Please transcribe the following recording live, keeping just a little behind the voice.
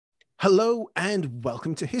Hello and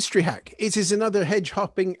welcome to History Hack. It is another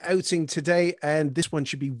hedge-hopping outing today, and this one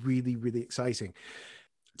should be really, really exciting.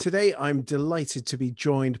 Today, I'm delighted to be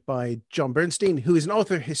joined by Jon Bernstein, who is an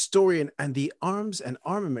author, historian, and the Arms and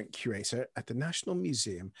Armament Curator at the National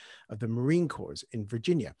Museum of the Marine Corps in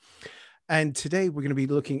Virginia. And today, we're going to be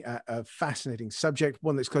looking at a fascinating subject,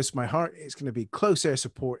 one that's close to my heart. It's going to be close air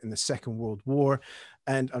support in the Second World War.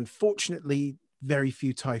 And unfortunately, very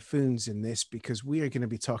few typhoons in this, because we are going to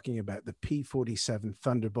be talking about the P-47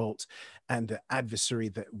 Thunderbolt and the adversary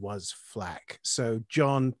that was flak. So,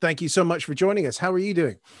 Jon, thank you so much for joining us. How are you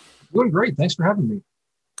doing? Doing great. Thanks for having me.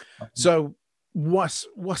 So,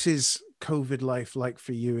 what is COVID life like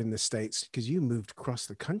for you in the States? Because you moved across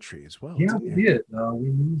the country as well. Yeah, didn't you? we did. We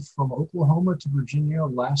moved from Oklahoma to Virginia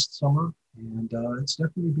last summer, and it's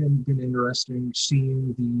definitely been interesting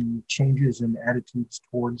seeing the changes in attitudes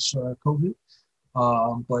towards COVID.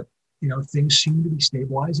 But things seem to be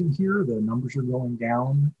stabilizing here. The numbers are going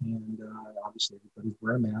down, and obviously everybody's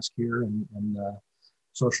wearing a mask here, and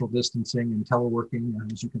social distancing and teleworking.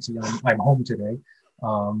 As you can see, I'm home today.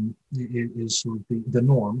 It is sort of the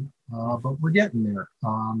norm, but we're getting there.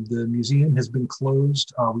 The museum has been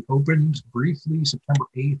closed. We opened briefly September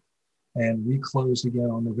 8th and reclosed again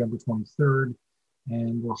on November 23rd.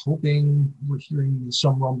 And we're hearing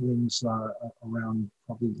some rumblings around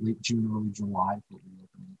probably late June, early July for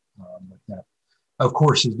reopening. But that, of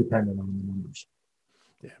course, is dependent on the numbers.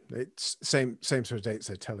 Yeah, it's same sort of dates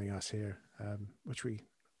they're telling us here, which we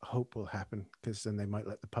hope will happen, because then they might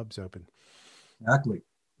let the pubs open. Exactly.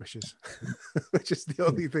 Which is the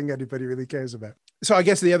only thing anybody really cares about. So I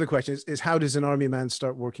guess the other question is how does an army man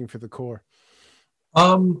start working for the Corps?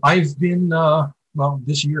 I've been,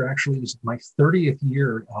 this year actually is my 30th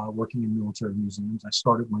year working in military museums. I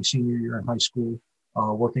started my senior year in high school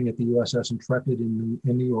working at the USS Intrepid in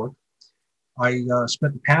New York. I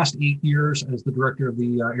spent the past 8 years as the director of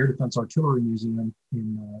the Air Defense Artillery Museum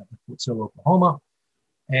in Fort Sill, Oklahoma.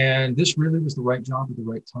 And this really was the right job at the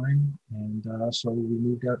right time. And so we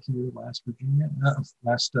moved out here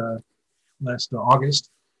last August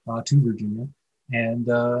to Virginia. And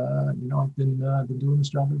I've been doing this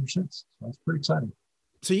job ever since. So it's pretty exciting.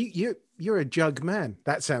 So you're a Jug man.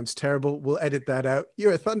 That sounds terrible. We'll edit that out.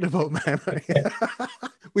 You're a Thunderbolt man.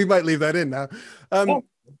 We might leave that in now.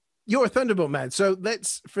 You're a Thunderbolt man. So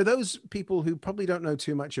for those people who probably don't know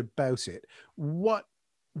too much about it, what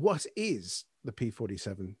is the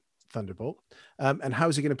P-47 Thunderbolt, and how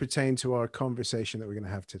is it going to pertain to our conversation that we're going to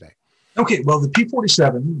have today? Okay, well, the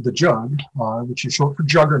P-47, the Jug, which is short for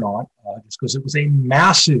Juggernaut, just because it was a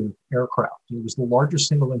massive aircraft. It was the largest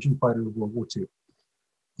single-engine fighter of World War II.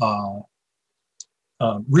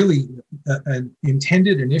 Really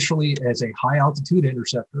intended initially as a high-altitude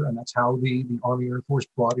interceptor, and that's how the Army Air Force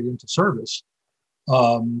brought it into service.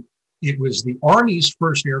 It was the Army's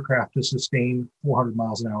first aircraft to sustain 400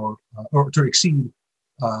 miles an hour, or to exceed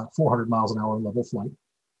 400 miles an hour level flight.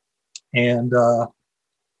 And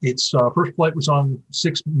its first flight was on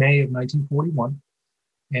 6th May of 1941,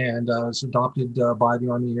 and was adopted by the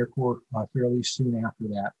Army Air Corps fairly soon after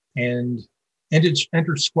that, and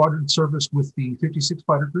entered squadron service with the 56th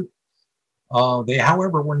Fighter Group. They,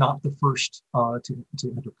 however, were not the first to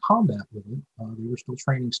enter combat with it. They were still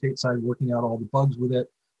training stateside, working out all the bugs with it,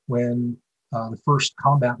 when the first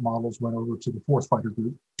combat models went over to the 4th Fighter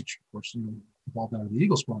Group, which, of course, evolved out of the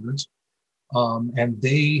Eagle Squadrons. And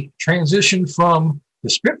they transitioned from the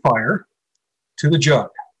Spitfire to the Jug,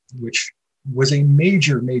 which was a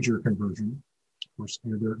major conversion. Of course,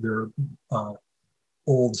 there are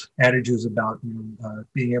old adages about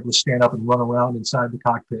being able to stand up and run around inside the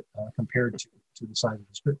cockpit compared to the size of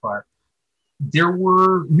the Spitfire. There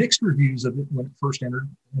were mixed reviews of it when it first entered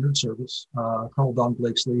service. Colonel Don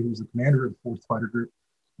Blakesley, who was the commander of the 4th Fighter Group,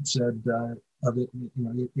 said of it,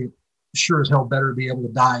 it sure as hell better be able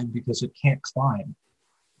to dive because it can't climb.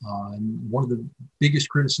 And one of the biggest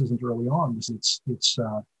criticisms early on was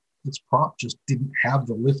its prop just didn't have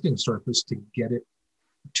the lifting surface to get it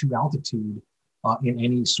to altitude in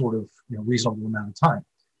any sort of reasonable amount of time.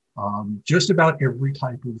 Just about every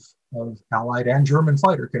type of Allied and German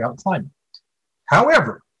fighter could outclimb it.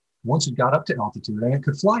 However, once it got up to altitude, and it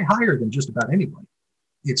could fly higher than just about anybody,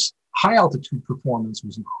 its high altitude performance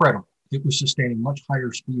was incredible. It was sustaining much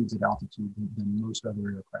higher speeds at altitude than most other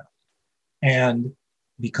aircraft. And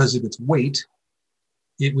because of its weight,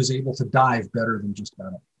 it was able to dive better than just about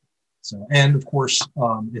anything. So, and of course,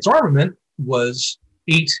 its armament was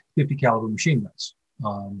 8 50 caliber machine guns,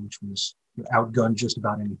 which was outgunned just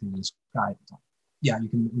about anything in the sky at the time. Yeah,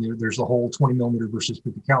 there's the whole 20 millimeter versus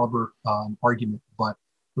 50 caliber argument, but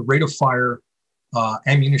the rate of fire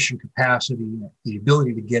ammunition capacity, the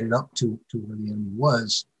ability to get it up to where the enemy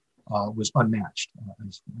was unmatched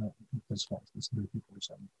as far as the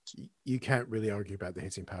P-47. You can't really argue about the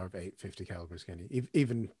hitting power of 850 calibers, can you?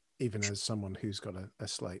 Even as someone who's got a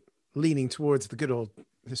slight leaning towards the good old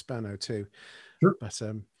Hispano too. Sure. But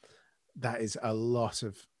that is a lot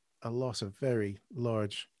of very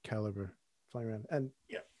large caliber flying around. And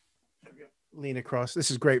yeah, lean across.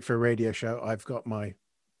 This is great for a radio show. I've got my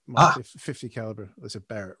 50 caliber. There's a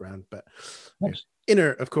Barrett round, but nice.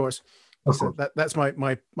 Inner, of course. So that's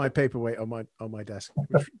my paperweight on my desk,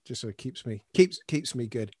 which just sort of keeps me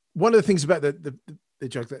good. One of the things about the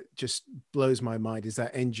Jug that just blows my mind is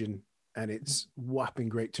that engine and its whopping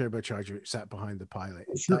great turbocharger it sat behind the pilot.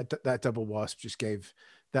 Sure. That double wasp just gave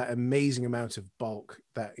that amazing amount of bulk,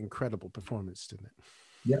 that incredible performance, didn't it?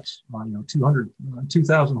 Yes,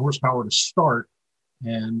 2,000 horsepower to start,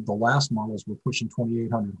 and the last models were pushing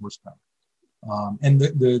 2,800 horsepower. And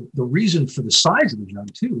the reason for the size of the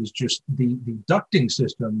Jug too is just the ducting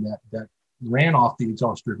system that ran off the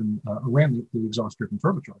exhaust-driven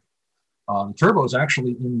turbocharger. The turbo is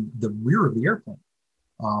actually in the rear of the airplane,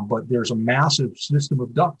 but there's a massive system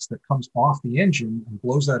of ducts that comes off the engine and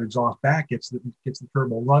blows that exhaust back, gets the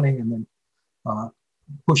turbo running, and then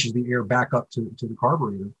pushes the air back up to the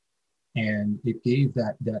carburetor. And it gave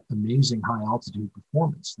that amazing high altitude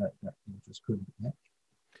performance that you just couldn't match.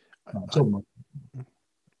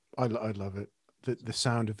 I love it. The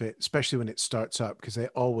sound of it, especially when it starts up, because they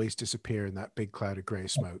always disappear in that big cloud of gray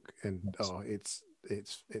smoke, and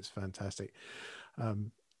it's fantastic.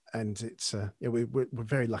 And it's we're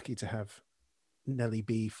very lucky to have Nellie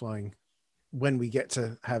B flying when we get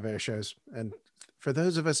to have air shows. And for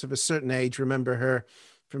those of us of a certain age, remember her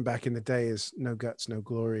from back in the day as No Guts, No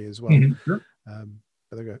Glory as well. Mm-hmm. Sure. But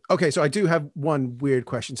there we go. Okay, so I do have one weird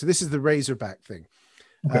question. So this is the Razorback thing.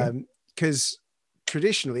 Because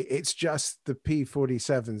traditionally it's just the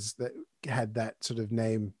P-47s that had that sort of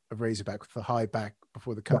name of Razorback with the high back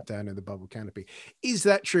before the cut down and the bubble canopy. Is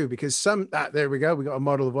that true? Because there we go. We got a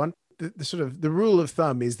model of one. The sort of the rule of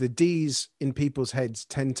thumb is the Ds in people's heads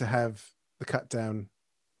tend to have the cut down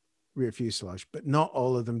rear fuselage, but not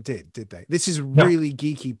all of them did they? This is really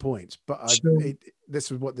geeky point, but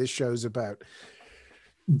this is what this show's about.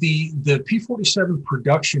 The P-47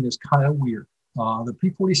 production is kind of weird. The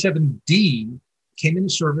P-47D came into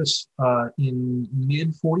service in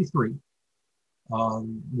mid-43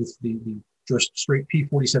 with the just straight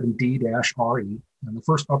P-47D-RE, and the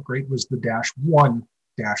first upgrade was the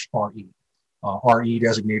 -1-RE. RE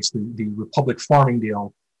designates the Republic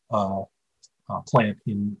Farmingdale plant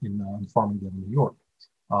in Farmingdale, New York.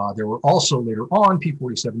 There were also later on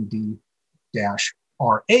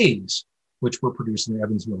P-47D-RAs, which were produced in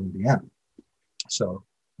Evansville, Indiana. So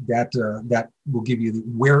that will give you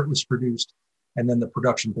where it was produced, and then the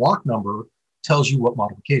production block number tells you what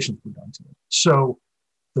modifications were done to it. So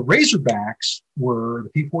the Razorbacks were the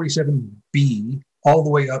P-47B all the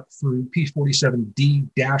way up through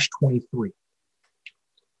P-47D-23.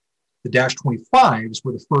 The -25s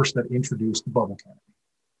were the first that introduced the bubble canopy.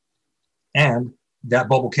 And that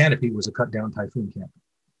bubble canopy was a cut-down Typhoon canopy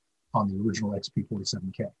on the original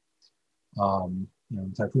XP-47K.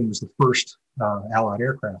 Typhoon was the first Allied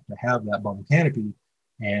aircraft to have that bubble canopy.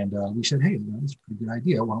 And we said, hey, that's a pretty good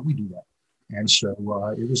idea. Why don't we do that? And so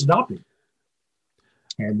it was adopted.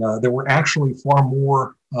 And there were actually far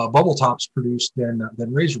more bubble tops produced than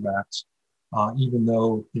Razorbacks, even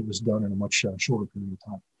though it was done in a much shorter period of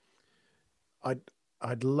time.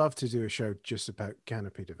 I'd love to do a show just about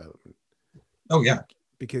canopy development. Oh yeah,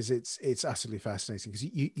 because it's utterly fascinating. Because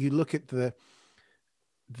you look at the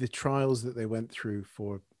trials that they went through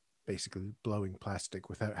for basically blowing plastic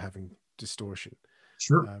without having distortion.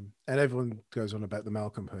 Sure. And everyone goes on about the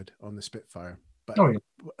Malcolm hood on the Spitfire, but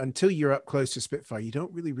until you're up close to Spitfire, you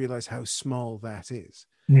don't really realize how small that is.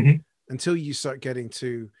 Mm-hmm. Until you start getting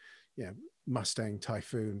to, Mustang,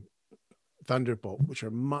 Typhoon, Thunderbolt, which are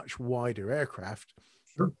much wider aircraft.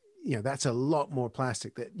 Sure. That's a lot more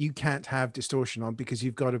plastic that you can't have distortion on, because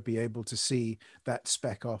you've got to be able to see that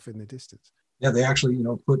speck off in the distance. Yeah, they actually,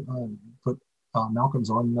 put Malcolms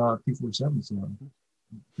on P-47s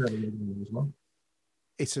fairly regularly as well.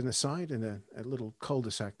 It's an aside and a little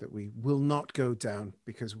cul-de-sac that we will not go down,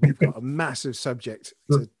 because we've got a massive subject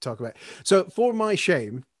to talk about. So for my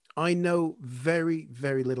shame, I know very,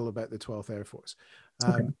 very little about the 12th Air Force.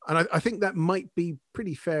 And I think that might be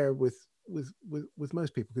pretty fair with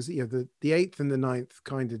most people, because the 8th and the 9th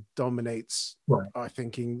kind of dominates our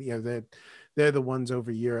thinking. They're the ones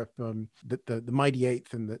over Europe, the mighty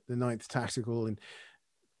 8th and the 9th tactical,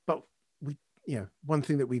 but one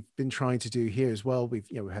thing that we've been trying to do here as well, we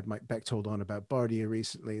had Mike Bechtold on about Bardia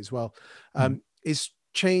recently as well, is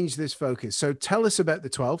change this focus. So tell us about the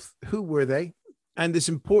 12th. Who were they? And this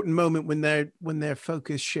important moment when their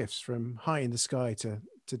focus shifts from high in the sky to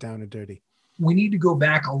down and dirty. We need to go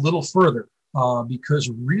back a little further because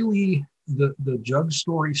really the Jugs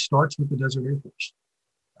story starts with the Desert Air Force.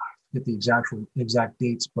 I forget the exact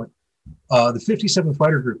dates, but the 57th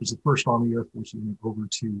Fighter Group is the first Army Air Force unit over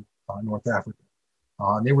to North Africa.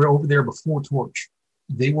 They were over there before Torch.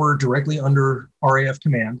 They were directly under RAF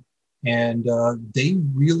command, and they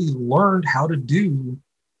really learned how to do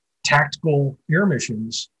tactical air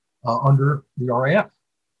missions under the RAF.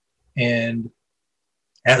 And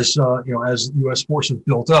as as U.S. forces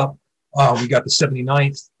built up, we got the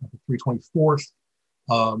 79th, the 324th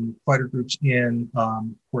fighter groups in, of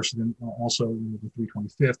course, then also the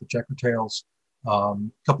 325th, the Checker Tails, a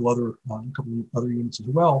couple other units as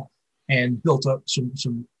well, and built up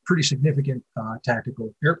some pretty significant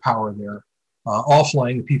tactical air power there, all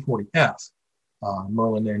flying the P-40F,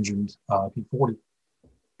 Merlin-engined P-40.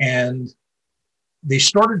 And they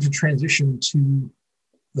started to transition to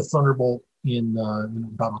the Thunderbolt in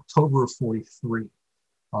about October of 43.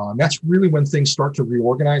 That's really when things start to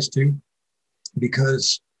reorganize too,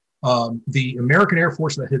 because the American Air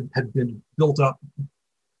Force that had been built up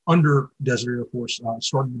under Desert Air Force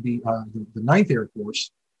started to be the 9th Air Force.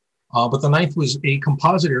 But the 9th was a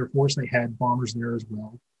composite Air Force. They had bombers there as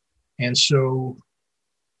well. And so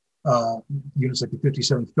units like the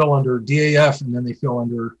 57th fell under DAF, and then they fell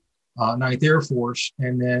under 9th Air Force.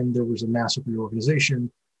 And then there was a massive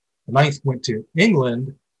reorganization. The 9th went to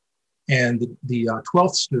England, and the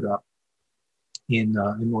 12th stood up in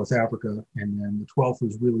North Africa. And then the 12th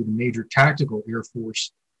was really the major tactical Air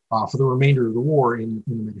Force for the remainder of the war in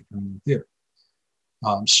the Mediterranean theater.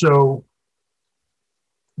 So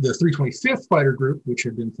the 325th Fighter Group, which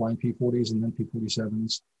had been flying P-40s and then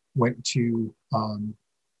P-47s, went to,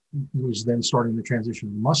 was then starting the transition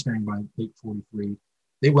to Mustang by late 43.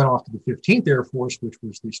 They went off to the 15th Air Force, which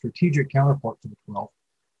was the strategic counterpart to the 12th,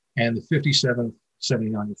 and the 57th,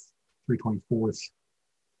 79th, 324th,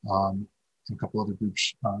 and a couple other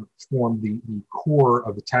groups formed the core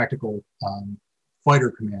of the tactical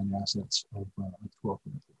fighter command assets of the 12th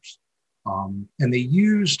Air Force. And they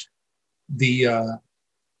used the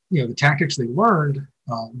tactics they learned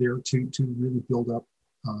there to really build up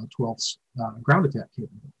 12th's ground attack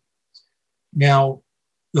capability. Now,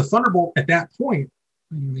 the Thunderbolt at that point,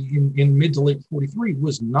 in mid to late 43,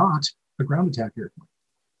 was not a ground attack airplane.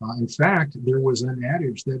 In fact, there was an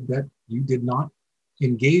adage that you did not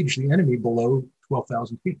engage the enemy below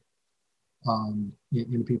 12,000 feet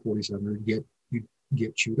in a P-47, or you'd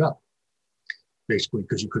get chewed up, basically,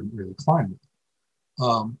 because you couldn't really climb it.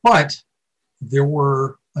 But there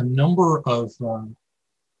were a number of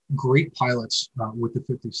great pilots with the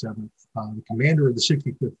 57th. The commander of the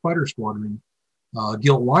 65th Fighter Squadron,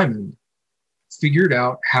 Gil Lyman, figured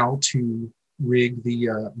out how to rig the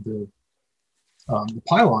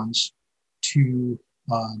pylons to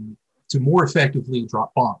more effectively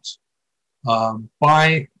drop bombs.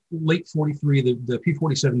 By late 43, the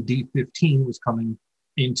P-47 D-15 was coming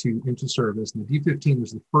into service, and the D-15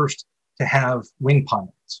 was the first to have wing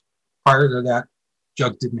pilots. Prior to that,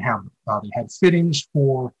 Jugs didn't have them. They had fittings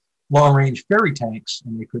for long-range ferry tanks,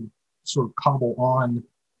 and they could sort of cobble on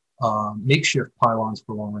makeshift pylons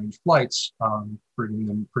for long-range flights, bringing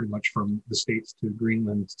them pretty much from the States to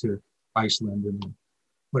Greenland to Iceland and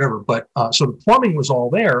whatever. But so the plumbing was all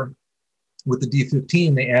there. With the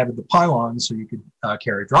D-15, they added the pylons so you could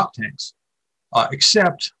carry drop tanks,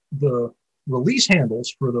 except the release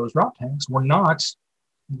handles for those drop tanks were not,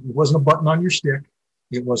 it wasn't a button on your stick.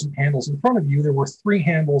 It wasn't handles in front of you. There were 3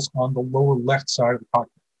 handles on the lower left side of the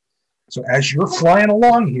cockpit. So as you're flying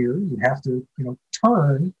along here, you have to,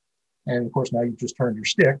 turn. And of course, now you just turned your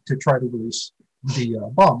stick to try to release the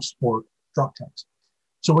bombs or drop tanks.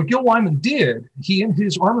 So what Gil Lyman did, he and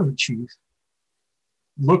his armament chief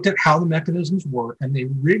looked at how the mechanisms work, and they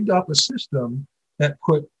rigged up a system that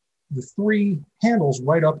put the 3 handles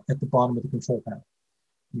right up at the bottom of the control panel.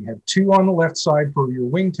 You had 2 on the left side for your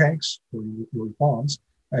wing tanks, for your bombs,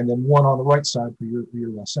 and then 1 on the right side for your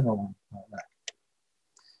center line rack.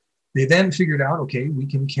 They then figured out, okay, we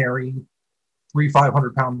can carry 3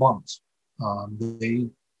 500-pound bombs. They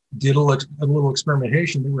did a little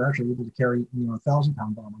experimentation. They were actually able to carry a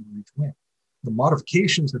 1,000-pound bomb under each wing. The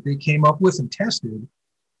modifications that they came up with and tested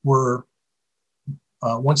were,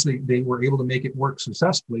 once they were able to make it work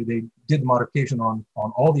successfully, they did the modification on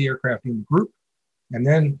all the aircraft in the group, and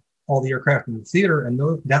then all the aircraft in the theater, and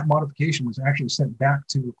that modification was actually sent back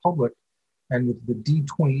to Republic, and with the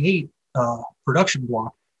D-28 production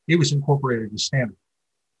block, it was incorporated as standard.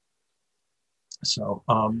 So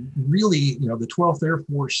really, the 12th Air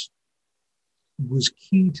Force was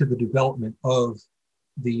key to the development of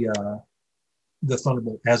the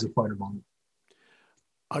Thunderbolt as a fighter bomber.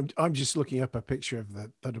 I'm just looking up a picture of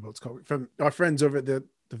the Thunderbolt's cockpit from our friends over at the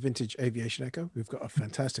Vintage Aviation Echo. We've got a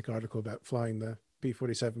fantastic article about flying the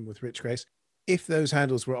P-47 with Rich Grace. If those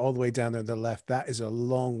handles were all the way down there on the left, that is a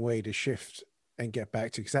long way to shift and get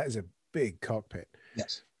back to, because that is a big cockpit.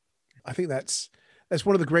 Yes. I think that's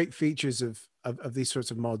one of the great features of these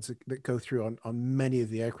sorts of mods that go through on many of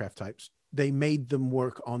the aircraft types. They made them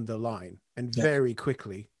work on the line, and very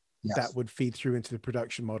quickly that would feed through into the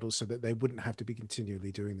production models so that they wouldn't have to be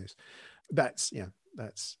continually doing this. That's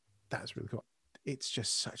really cool. It's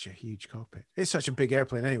just such a huge cockpit. It's such a big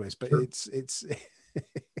airplane anyways, but it's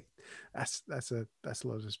that's a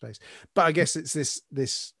lot of space. But I guess it's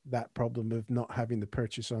that problem of not having the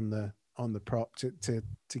purchase on the prop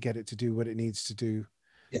to get it to do what it needs to do.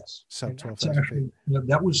 Yes. Sub 12,000 feet.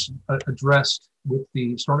 That was addressed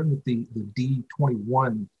starting with the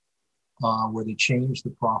D-21, where they changed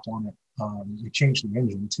the prop on it. They changed the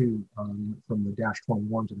engine too, from the Dash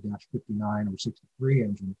 21 to the Dash 59 or 63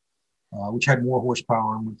 engine, which had more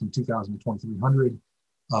horsepower and went from 2,000 to 2,300,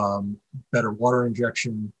 better water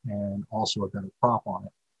injection, and also a better prop on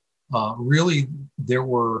it. Really, there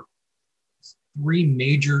were three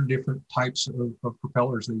major different types of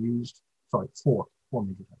propellers they used. Sorry, four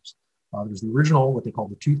major types. There's the original, what they call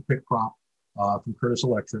the toothpick prop from Curtiss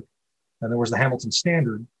Electric. And there was the Hamilton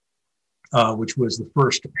Standard, which was the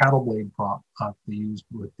first paddle blade prop they used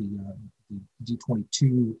with the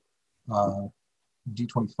D-22,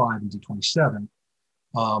 D-25, and D-27.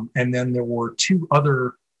 And then there were two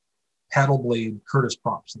other paddle blade Curtiss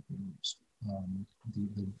props that they used.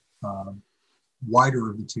 The wider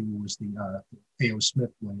of the two was the A.O.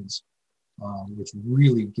 Smith blades, which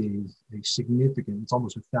really gave a significant, it's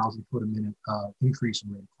almost 1,000 foot a minute increase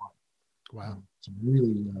in rate of climb. Wow. It's a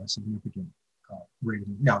really significant rate.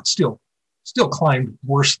 Now, it's still climbed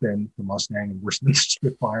worse than the Mustang and worse than the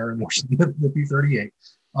Spitfire and worse than the P-38.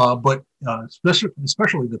 But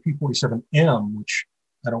especially the P-47M, which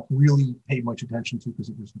I don't really pay much attention to because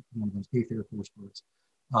it was one of those 8th Air Force birds.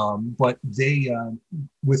 But they,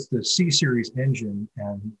 with the C-Series engine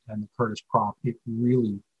and the Curtiss prop, it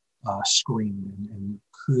really screamed and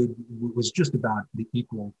was just about the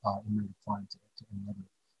equal in rate of climb to another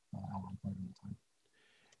Allied fighter at the time.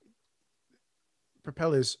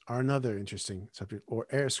 Propellers are another interesting subject, or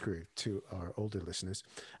air screw to our older listeners.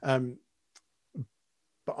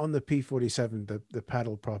 But on the P-47, the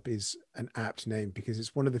paddle prop is an apt name because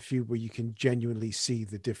it's one of the few where you can genuinely see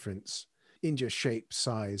the difference in just shape,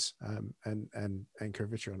 size, and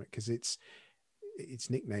curvature on it, because its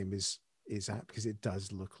nickname is apt because it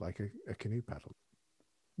does look like a canoe paddle.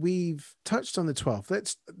 We've touched on the 12th.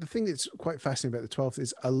 That's the thing that's quite fascinating about the 12th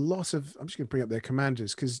is a lot of, I'm just going to bring up their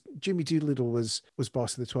commanders, because Jimmy Doolittle was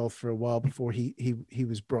boss of the 12th for a while before he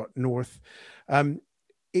was brought north. When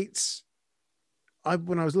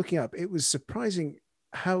I was looking up, it was surprising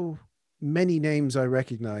how many names I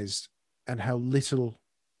recognized and how little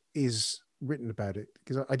is written about it,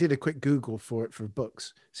 because I did a quick Google for it for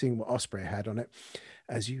books, seeing what Osprey had on it,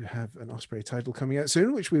 as you have an Osprey title coming out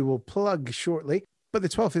soon, which we will plug shortly. But the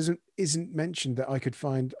 12th isn't mentioned that I could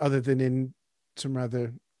find, other than in some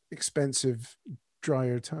rather expensive,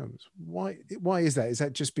 drier tomes. Why is that? Is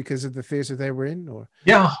that just because of the theater they were in, or?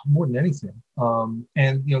 Yeah, more than anything.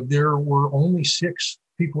 And there were only 6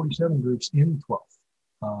 P-47 groups in the 12th.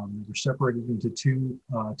 They were separated into 2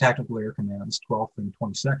 tactical air commands, 12th and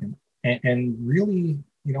 22nd. And really,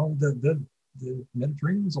 the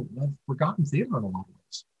Mediterranean is a forgotten theater in a lot of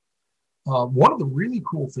ways. One of the really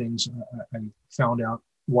cool things I found out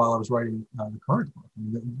while I was writing the current book,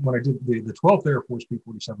 when I did the 12th Air Force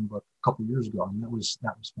P-47 book a couple of years ago, that was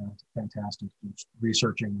fantastic,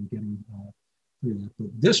 researching and getting through that. But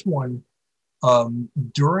this one,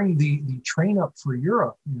 during the train up for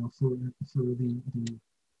Europe, for the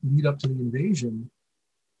lead up to the invasion,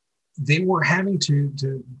 they were having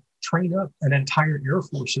to train up an entire Air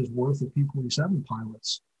Force's worth of P-47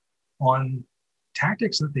 pilots on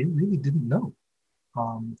tactics that they really didn't know.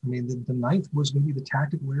 The 9th was going to be the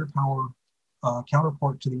tactical air power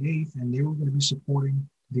counterpart to the 8th, and they were going to be supporting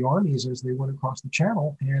the armies as they went across the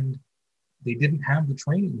channel, and they didn't have the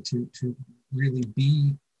training to really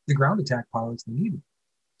be the ground attack pilots they needed.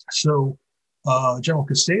 So General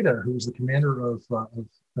Caseta, who was the commander of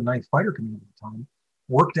the 9th Fighter Command at the time,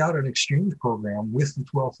 worked out an exchange program with the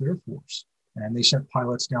 12th Air Force. And they sent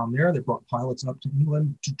pilots down there. They brought pilots up to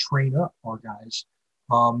England to train up our guys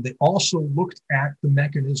They also looked at the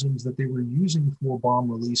mechanisms that they were using for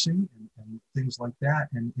bomb releasing and things like that,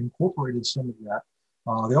 and incorporated some of that.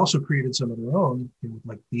 They also created some of their own,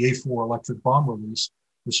 like the A4 electric bomb release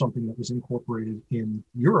was something that was incorporated in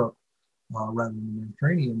Europe rather than the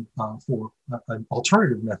Mediterranean for an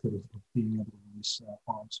alternative method of being able to release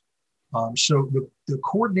bombs. So the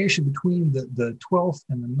coordination between the 12th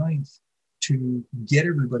and the 9th to get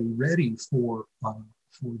everybody ready for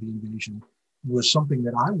the invasion was something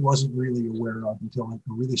that I wasn't really aware of until I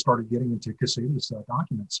really started getting into Quesada's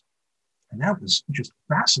documents. And that was just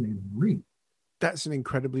fascinating to read. That's an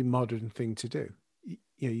incredibly modern thing to do.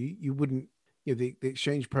 You wouldn't, the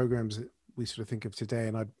exchange programs that we sort of think of today,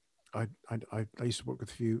 and I used to work with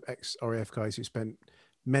a few ex-RAF guys who spent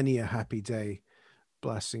many a happy day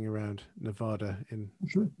blasting around Nevada in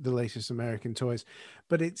the latest American toys,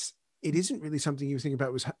 but it isn't really something you think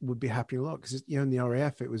about would be happening a lot, because in the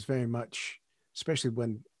RAF it was very much, especially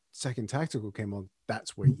when Second Tactical came on,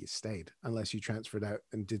 that's where you stayed unless you transferred out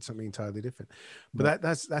and did something entirely different. But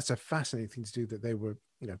that's a fascinating thing to do, that they were,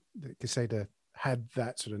 Quesada had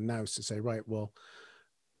that sort of nous to say, right, well,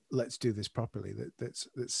 let's do this properly. Let's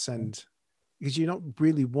send, because you're not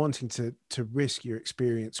really wanting to risk your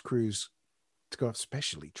experienced crews to go off,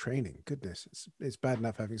 especially training. Goodness, it's bad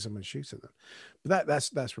enough having someone shoot at them, but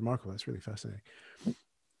that's remarkable. That's really fascinating.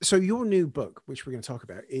 So your new book, which we're going to talk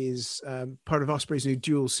about, is part of Osprey's new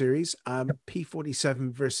duel series,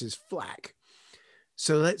 P-47 versus Flak.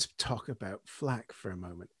 So let's talk about Flak for a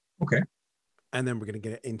moment. Okay. And then we're going to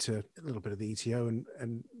get into a little bit of the ETO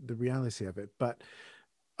and the reality of it. But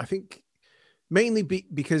I think mainly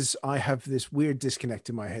because I have this weird disconnect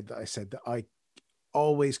in my head that I said that I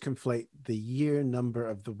always conflate the year number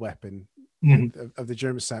of the weapon of the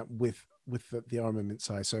German stamp with the armament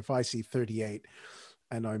size. So if I see 38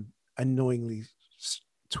 and I'm annoyingly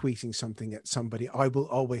tweeting something at somebody, I will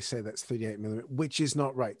always say that's 38 millimeter, which is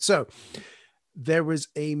not right. So there was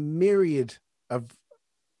a myriad of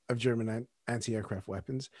German anti-aircraft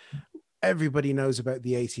weapons. Everybody knows about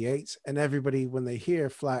the 88s, and everybody, when they hear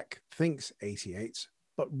Flak, thinks 88s.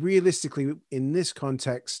 But realistically, in this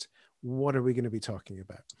context, what are we going to be talking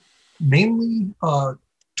about? Mainly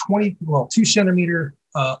 2 centimeter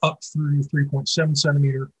up through 3.7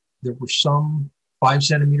 centimeter. There were some 5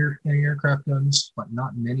 centimeter anti-aircraft guns, but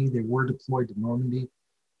not many. They were deployed to Normandy.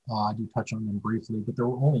 I do touch on them briefly, but there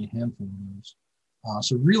were only a handful of those.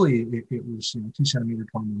 So really, it was 2 centimeter,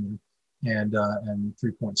 20 millimeter, and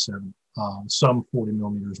 3.7. Some 40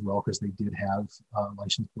 millimeter as well, because they did have a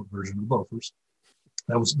license plate version of Bofors.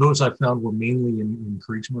 Those I found were mainly in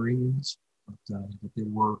Kriegsmarine units, but they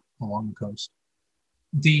were along the coast.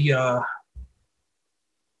 The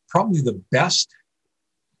probably the best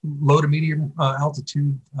low to medium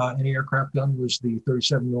altitude anti-aircraft gun was the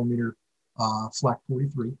 37 millimeter Flak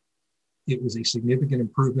 43. It was a significant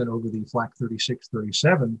improvement over the Flak 36,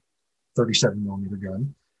 37 millimeter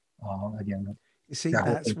gun. Again, you see,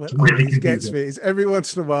 that's what really always gets me. Is every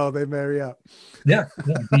once in a while they marry up. Yeah.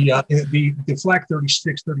 The Flak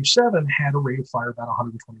 36, 37 had a rate of fire about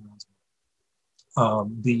 120 rounds.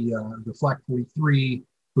 The Flak 43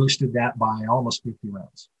 boosted that by almost 50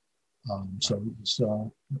 rounds. So it was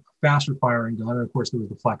a faster firing gun. And of course, there was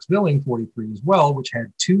the Flak-Zwilling 43 as well, which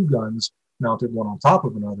had 2 guns mounted one on top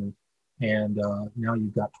of another. And now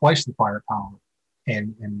you've got twice the firepower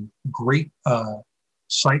and great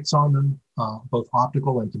sights on them, both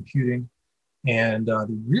optical and computing. And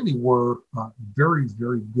they really were very,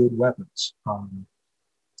 very good weapons.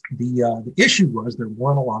 The issue was there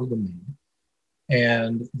weren't a lot of them made.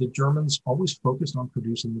 And the Germans always focused on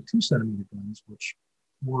producing the 2 centimeter guns, which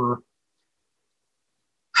were,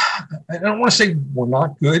 I don't want to say were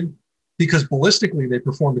not good, because ballistically they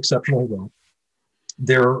performed exceptionally well.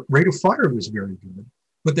 Their rate of fire was very good,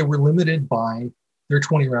 but they were limited by their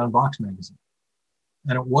 20 round box magazine.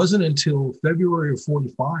 And it wasn't until February of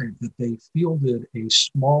 45 that they fielded a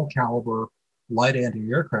small caliber light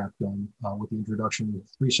anti-aircraft gun with the introduction of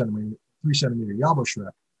 3 centimeter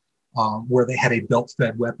Jabberschreck, where they had a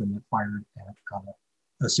belt-fed weapon that fired at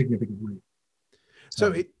a significant rate.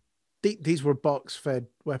 So these were box-fed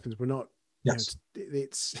weapons. We're not. Yes.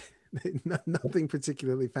 It's nothing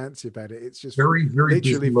particularly fancy about it. It's just very, very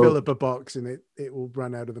literally fill up a box and it will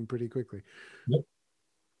run out of them pretty quickly. Yep.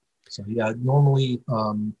 So yeah, normally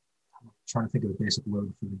I'm trying to think of the basic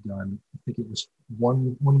load for the gun. I think it was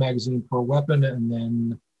one magazine per weapon, and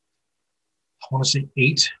then I want to say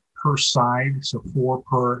 8 per side, so 4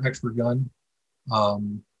 per extra gun, or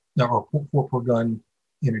 4 per gun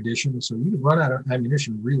in addition. So you could run out of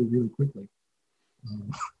ammunition really, really quickly.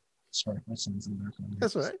 Sorry, my son's in the background.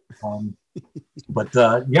 That's all right.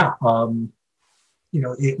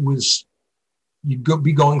 it was,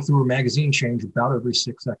 be going through a magazine change about every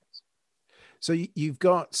 6 seconds. So you've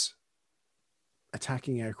got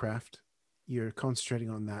attacking aircraft, you're concentrating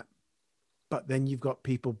on that, but then you've got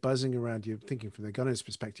people buzzing around you, thinking from the gunner's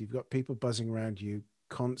perspective, you've got people buzzing around you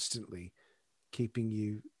constantly, keeping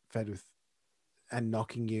you fed with and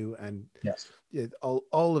knocking you, and yes,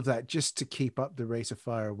 all of that just to keep up the rate of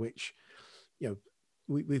fire, which,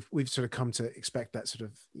 we've sort of come to expect that sort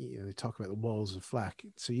of, they talk about the walls of flak.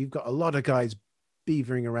 So you've got a lot of guys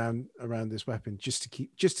beavering around this weapon just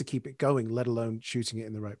to keep it going, let alone shooting it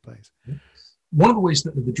in the right place. One of the ways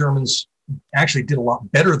that the Germans actually did a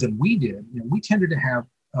lot better than we did, we tended to have,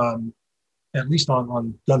 at least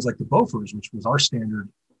on guns like the Bofors, which was our standard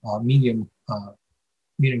medium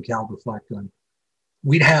caliber flak gun,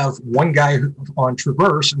 we'd have one guy on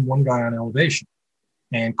traverse and one guy on elevation,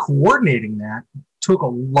 and coordinating that took a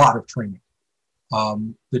lot of training.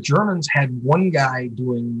 The Germans had one guy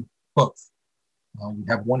doing both. You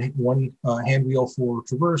have one hand wheel for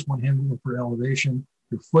traverse, one hand wheel for elevation.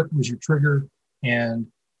 Your foot was your trigger, and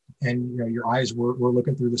your eyes were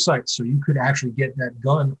looking through the sights. So you could actually get that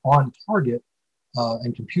gun on target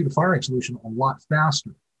and compute a firing solution a lot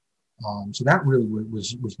faster. So that really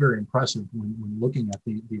was very impressive when looking at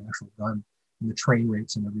the actual gun and the train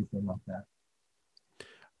rates and everything like that.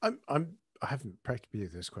 I haven't prepped you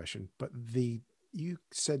this question, but you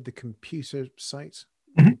said the computer sight.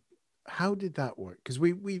 Mm-hmm. How did that work? Because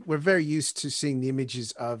we're very used to seeing the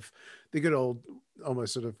images of the good old,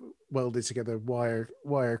 almost sort of welded together wire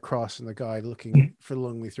cross and the guy looking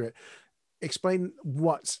forlornly through it. Explain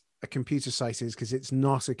what a computer sight is, because it's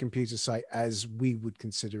not a computer sight as we would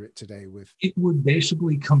consider it today. It would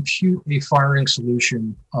basically compute a firing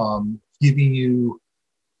solution, giving you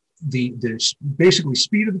the basically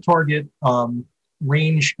speed of the target,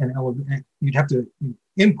 range and elevation. You'd have to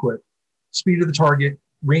input speed of the target,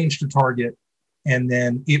 range to target, and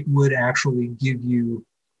then it would actually give you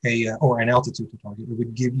or an altitude to target. It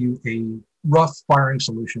would give you a rough firing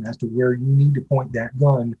solution as to where you need to point that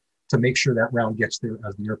gun to make sure that round gets there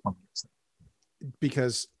as the airplane gets there.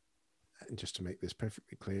 Because, and just to make this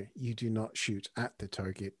perfectly clear, you do not shoot at the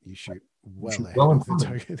target; you shoot well ahead of the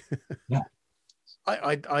target. Yeah,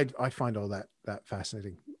 I find all that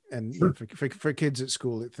fascinating, and sure. For kids at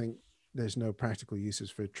school that think there's no practical uses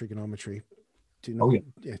for trigonometry, do not.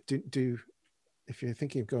 Do if you're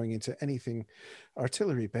thinking of going into anything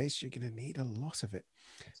artillery based, you're going to need a lot of it.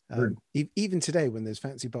 Even today, when there's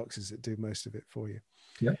fancy boxes that do most of it for you.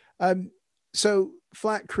 Yeah. So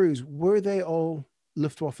flak crews, were they all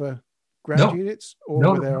Luftwaffe ground units, or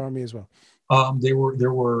were they Army as well?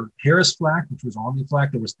 There were Harris flak, which was Army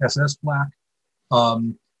flak. There was SS flak.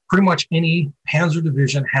 Pretty much any Panzer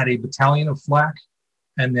division had a battalion of flak,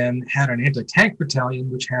 and then had an anti-tank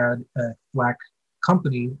battalion, which had a flak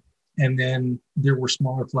company, and then there were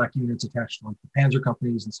smaller flak units attached to like the Panzer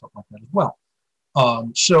companies and stuff like that as well.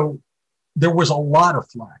 So there was a lot of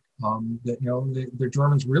flak. The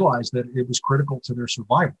Germans realized that it was critical to their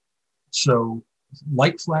survival. So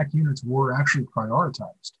light flak units were actually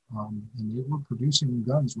prioritized, and they were producing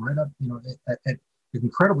guns right up, at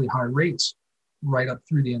incredibly high rates right up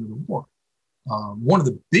through the end of the war. One of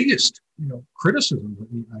the biggest, criticisms that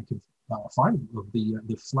I could find of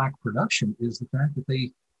the flak production is the fact that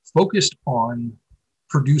they focused on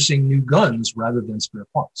producing new guns rather than spare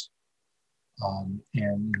parts.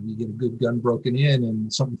 And you get a good gun broken in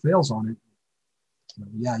and something fails on it,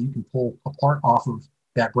 you can pull a part off of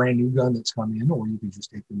that brand new gun that's come in, or you can just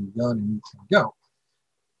take the new gun and you can go.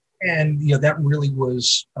 And that really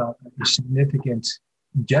was a significant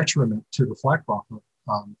detriment to the flak profit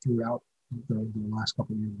throughout the last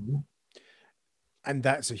couple of years of the war. And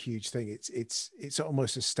that's a huge thing. It's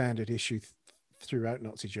almost a standard issue throughout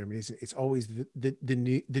Nazi Germany. It's always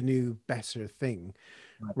the new better thing,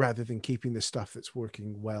 right, rather than keeping the stuff that's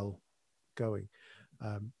working well going.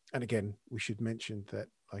 And again, we should mention that,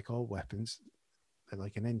 like all weapons, they're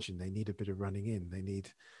like an engine. They need a bit of running in. They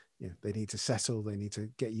need to settle. They need to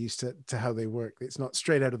get used to how they work. It's not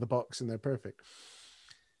straight out of the box and they're perfect.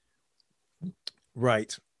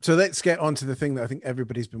 Right. So let's get on to the thing that I think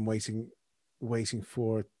everybody's been waiting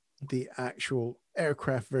for, the actual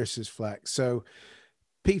aircraft versus flak. So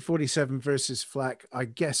P-47 versus flak, I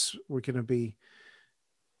guess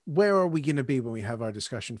where are we going to be when we have our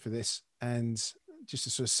discussion for this? And just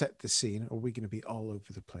to sort of set the scene, are we going to be all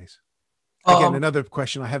over the place? Again, another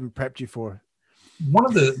question I haven't prepped you for. One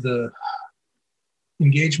of the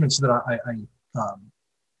engagements that I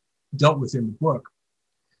dealt with in the book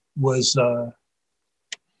was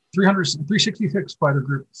 366 Fighter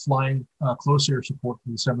Group flying close air support for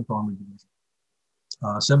the 7th Armored Division.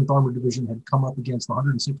 7th Armored Division had come up against the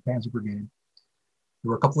 106th Panzer Brigade. There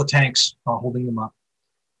were a couple of tanks holding them up,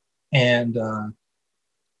 and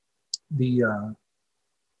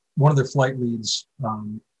one of their flight leads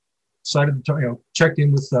decided to, checked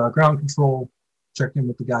in with ground control, checked in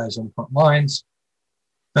with the guys on the front lines,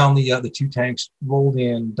 found the 2 tanks, rolled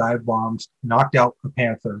in, dive bombed, knocked out the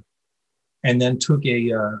Panther, and then took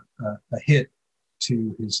a hit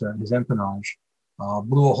to his empennage,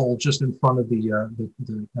 blew a hole just in front of the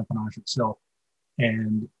empennage itself.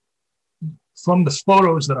 And from the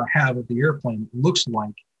photos that I have of the airplane, it looks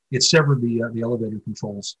like it severed the elevator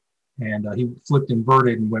controls, and he flipped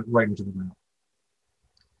inverted and went right into the ground.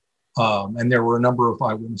 And there were a number of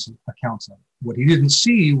eyewitness accounts of it. What he didn't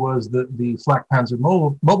see was the Flak Panzer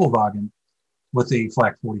Mobilwagen with the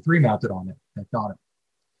Flak 43 mounted on it that got it.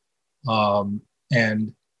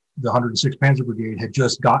 And the 106th Panzer Brigade had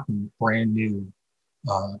just gotten brand new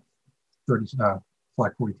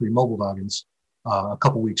Flak 43 Mobilwagens a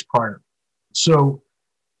couple weeks prior. So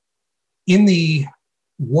in the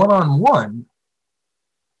one-on-one,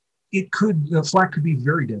 the Flak could be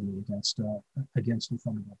very deadly against the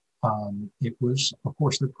Thunderbolt. It was, of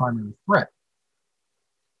course, their primary threat.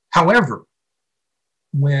 However,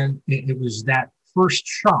 when it was that first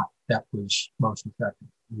shot that was most effective,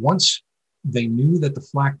 once they knew that the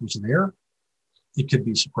Flak was there, it could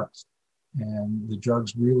be suppressed. And the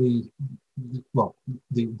Jugs really,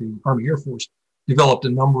 the Army Air Force developed a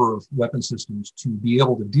number of weapon systems to be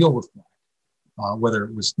able to deal with Flak, whether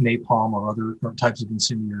it was napalm or other types of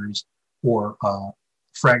incendiaries, or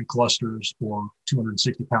frag clusters, or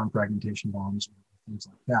 260-pound fragmentation bombs, or things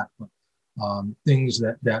like that. But things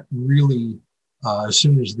that really, as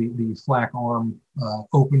soon as the Flak arm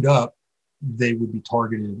opened up, they would be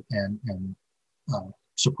targeted and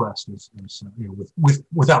suppressed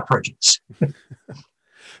without prejudice.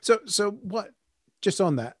 So what? Just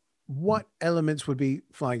on that, what elements would be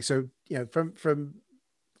flying? So from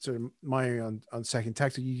sort of my on second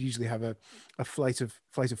tactical, you usually have a flight of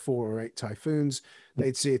 4 or 8 Typhoons.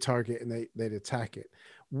 They'd see a target and they'd attack it.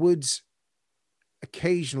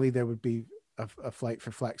 Occasionally there would be a flight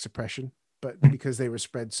for flak suppression, but because they were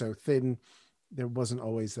spread so thin, there wasn't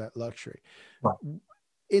always that luxury. Right.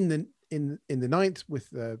 In the 9th with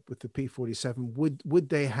the P-47, would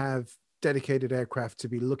they have dedicated aircraft to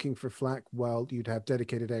be looking for flak while you'd have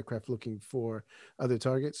dedicated aircraft looking for other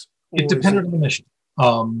targets? It depended on the mission.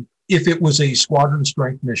 If it was a squadron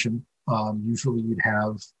strength mission, usually you'd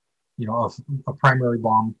have, a primary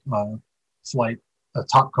bomb flight, a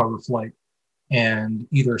top cover flight, and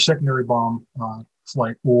either a secondary bomb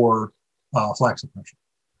flight or flak suppression.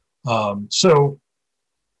 So,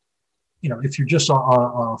 if you're just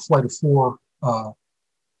on a flight of 4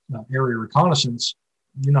 area reconnaissance,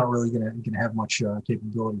 you're not really going to have much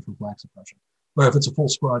capability for flak suppression. But if it's a full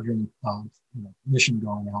squadron mission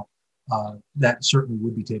going out, that certainly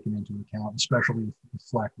would be taken into account, especially if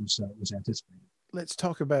flak was anticipated. Let's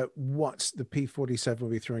talk about what the P-47 will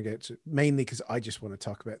be throwing out, mainly because I just want to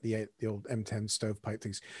talk about the old M10 stovepipe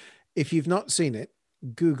things. If you've not seen it,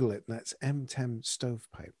 Google it, and that's M10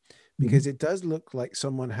 stovepipe, because it does look like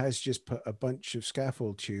someone has just put a bunch of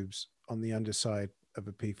scaffold tubes on the underside of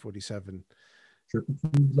a P-47.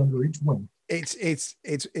 Under each wing. It's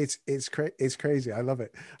crazy. I love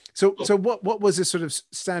it. So what was the sort of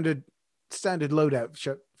standard loadout,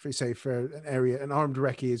 for an area, an armed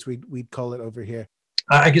recce, as we'd call it over here?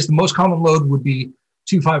 I guess the most common load would be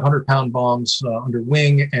 2 500-pound bombs under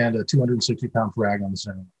wing and a 260-pound frag on the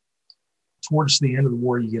center. Towards the end of the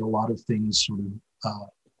war, you get a lot of things sort of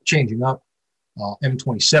changing up.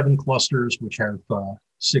 M27 clusters, which have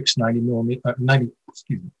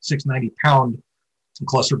 690-pound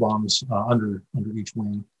cluster bombs under each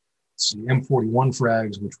wing. It's the M41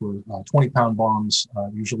 frags, which were 20-pound bombs,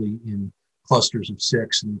 usually in clusters of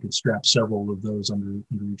 6, and you could strap several of those under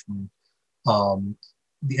each wing.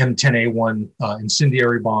 The M10A1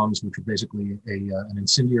 incendiary bombs, which are basically an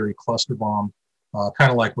incendiary cluster bomb,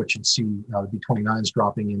 kind of like what you'd see the B-29s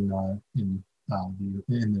dropping in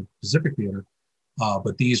the Pacific Theater.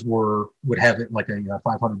 But these would have it like a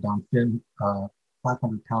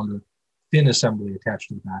 500-pounder fin assembly attached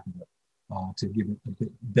to the back of it to give it a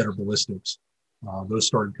bit better ballistics. Those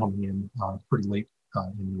started coming in pretty late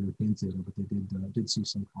in the European theater, but they did see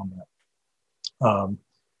some combat.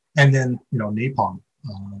 And then napalm,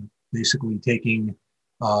 basically taking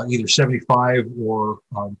either 75 or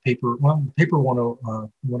paper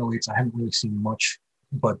 108s. I haven't really seen much,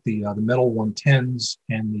 but the metal 110s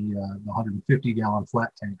and the 150-gallon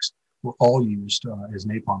flat tanks were all used as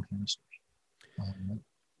napalm canisters.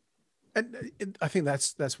 And I think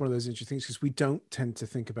that's one of those interesting things because we don't tend to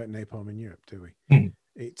think about napalm in Europe, do we? Mhm.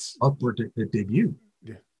 It's Upward to debut.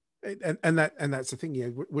 yeah, and that's the thing. Yeah,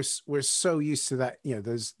 we're so used to that. You know,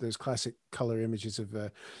 those classic color images of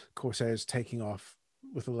Corsairs taking off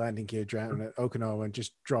with the landing gear down at Okinawa and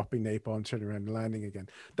just dropping napalm, turning around and landing again.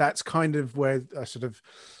 That's kind of where sort of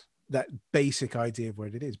that basic idea of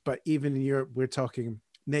what it is. But even in Europe, we're talking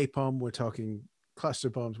napalm, we're talking cluster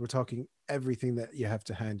bombs, we're talking everything that you have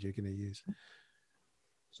to hand you're going to use.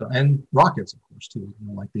 So, and rockets, of course, too, you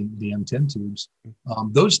know, like the M10 tubes.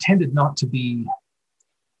 Those tended not to be,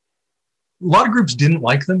 a lot of groups didn't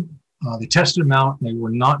like them. They tested them out. They were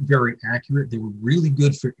not very accurate. They were really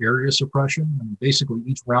good for area suppression. I mean, basically,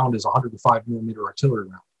 each round is a 105 millimeter artillery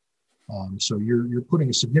round. So you're putting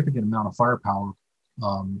a significant amount of firepower,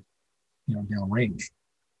 you know, downrange.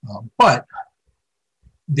 But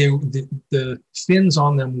the fins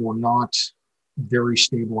on them were not very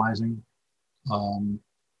stabilizing. Um,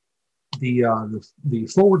 the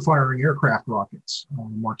forward firing aircraft rockets,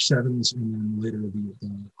 Mark 7s, and then later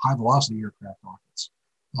the high velocity aircraft rockets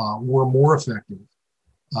were more effective.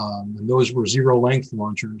 And those were zero length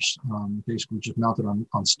launchers, basically just mounted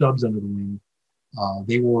on stubs under the wing.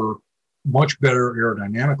 They were much better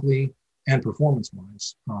aerodynamically and performance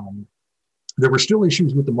wise. There were still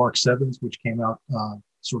issues with the Mark 7s, which came out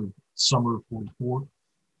sort of summer of 44,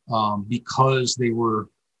 because they were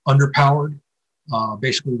underpowered.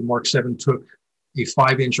 Basically, the Mark 7 took a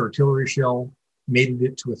 5-inch artillery shell, mated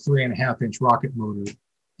it to a 3.5-inch rocket motor,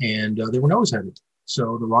 and they were nose headed.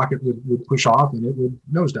 So the rocket would push off and it would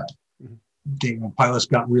nosedive. Mm-hmm. The pilots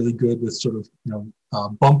got really good with sort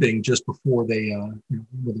of bumping just before they when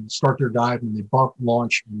they start their dive, and they bump,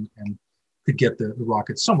 launch, and could get the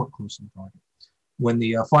rocket somewhat close to the target. When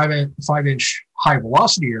the 5-inch high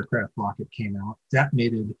velocity aircraft rocket came out, that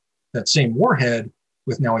mated that same warhead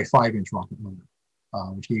with now a 5-inch rocket motor,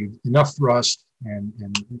 which gave enough thrust and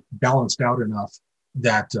balanced out enough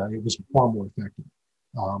that it was far more effective.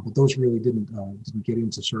 But those really didn't get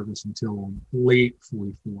into service until late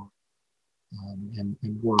 44, and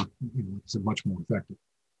were, you know, so much more effective.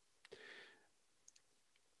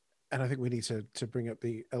 And I think we need to bring up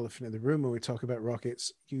the elephant in the room when we talk about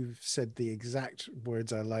rockets. You've said the exact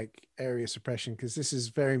words I like: area suppression, because this is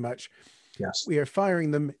very much, yes, we are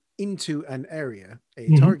firing them into an area, a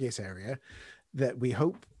target area that we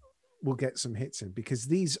hope will get some hits in, because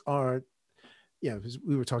these are, you know,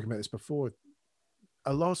 we were talking about this before.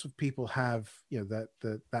 A lot of people have, you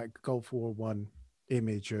know, that Gulf War I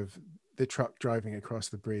image of the truck driving across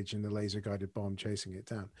the bridge and the laser guided bomb chasing it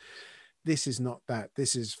down. This is not that.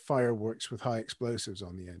 This is fireworks with high explosives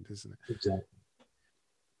on the end, isn't it? Exactly.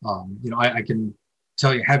 You know, I can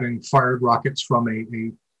tell you, having fired rockets from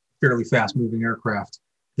a fairly fast moving aircraft,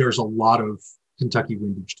 there's a lot of Kentucky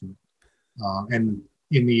windage to it. And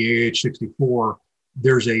in the AH-64,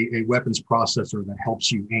 there's a weapons processor that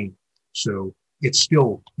helps you aim. So it's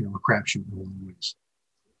still, you know, a crapshoot in a lot of ways.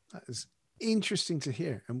 That is interesting to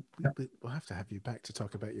hear. And we'll have to have you back to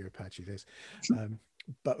talk about your Apache days. Sure.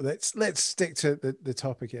 But let's stick to the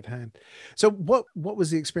topic at hand. So what was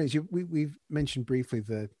the experience? We've mentioned briefly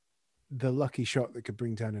the lucky shot that could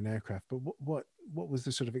bring down an aircraft, but what was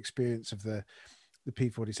the sort of experience of the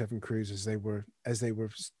P-47 crews as they were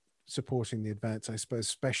supporting the advance? I suppose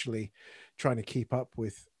especially trying to keep up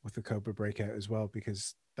with the Cobra breakout as well,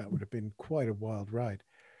 because that would have been quite a wild ride.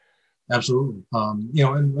 Absolutely. You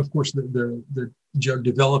know, and of course the Jug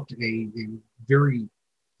developed a very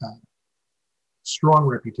strong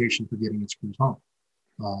reputation for getting its crews home.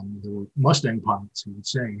 There were Mustang pilots who would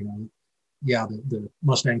say, you know, yeah, the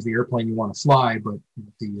Mustang's the airplane you want to fly, but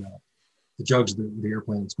the Jug's the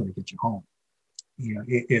airplane that's going to get you home. You know,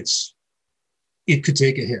 it could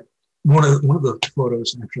take a hit. One of the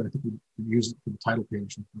photos, actually, I think we used it for the title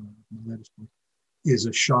page of the latest book, is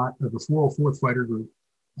a shot of a 404th Fighter Group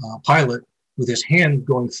pilot with his hand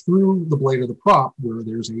going through the blade of the prop where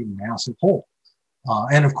there's a massive hole.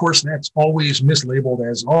 And of course, that's always mislabeled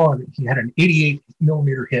as, oh, he had an 88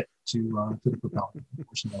 millimeter hit to the propeller. Of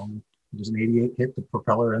course, you know, it was an 88 hit, the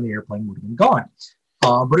propeller and the airplane would have been gone.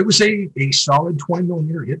 But it was a solid 20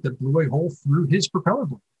 millimeter hit that blew a hole through his propeller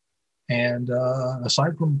blade. And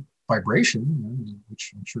aside from vibration,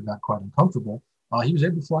 which I'm sure got quite uncomfortable, he was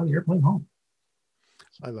able to fly the airplane home.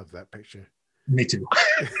 I love that picture. Me too.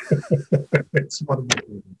 It's one of my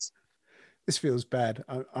favorites. This feels bad.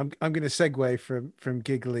 I'm going to segue from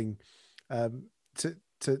giggling to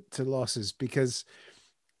losses, because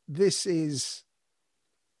this is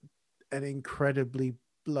an incredibly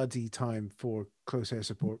bloody time for close air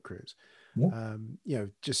support crews. Yeah. You know,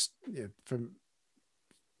 just, you know, from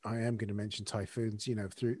I am going to mention typhoons.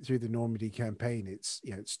 Through the Normandy campaign, it's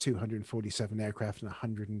 247 aircraft and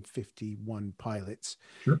 151 pilots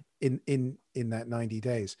Sure. in that 90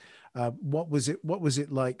 days. What was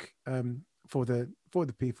it like for the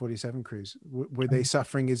P-47 crews? Were they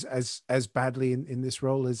suffering as badly in this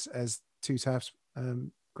role as two TAF's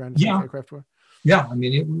ground attack aircraft were? Yeah, I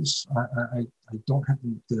mean, it was. I don't have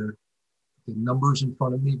the numbers in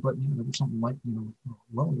front of me, but there was something like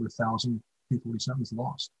well over 1,000 P-47s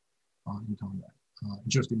lost in combat,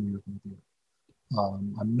 just in the European theater.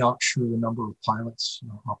 I'm not sure the number of pilots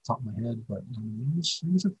off the top of my head, but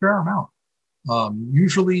it was a fair amount.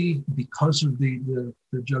 Usually, because of the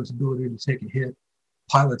Jugs' ability to take a hit,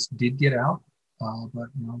 pilots did get out. But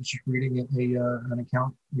I was just reading an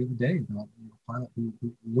account the other day about a pilot who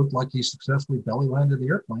looked like he successfully belly landed the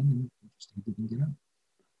airplane and he didn't get out.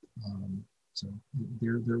 So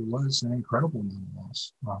there was an incredible amount of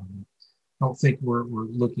loss. I don't think we're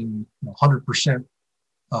looking 100%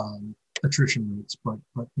 attrition rates, but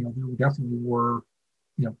there definitely were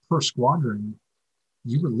per squadron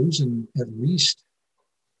you were losing at least.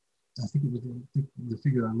 I think the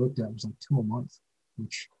figure I looked at was like 2 a month,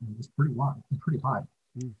 which was pretty high.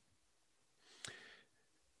 Mm.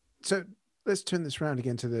 So let's turn this around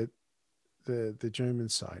again to the German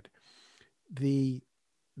side.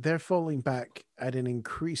 They're falling back at an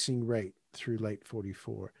increasing rate through late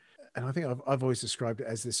 44. And I think I've always described it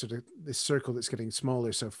as this circle that's getting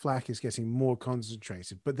smaller. So flak is getting more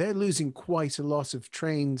concentrated, but they're losing quite a lot of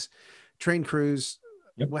train crews,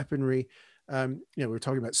 weaponry. We were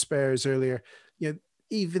talking about spares earlier.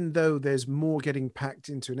 Even though there's more getting packed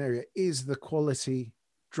into an area, is the quality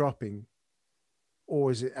dropping,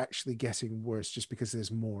 or is it actually getting worse just because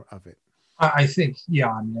there's more of it? I think,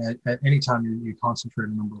 I mean, at any time you concentrate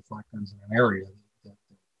a number of flak guns in an area,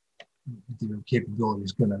 their capability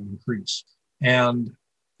is going to increase. And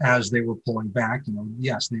as they were pulling back,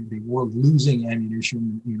 yes, they were losing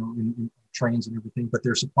ammunition, in trains and everything, but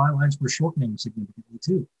their supply lines were shortening significantly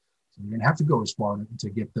too. So you're going to have to go as far to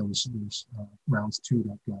get those rounds to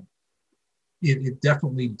that gun. It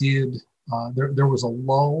definitely did. There was a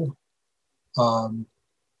lull in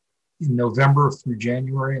November through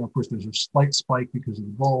January. And of course, there's a slight spike because of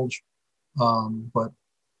the bulge. But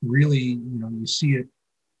really, you see it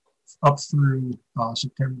up through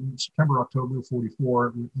September, October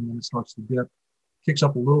 44, and then it starts to dip, kicks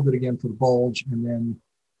up a little bit again for the bulge, and then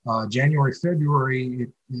January, February,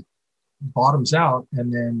 it bottoms out,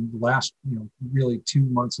 and then the last, really 2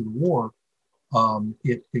 months of the war,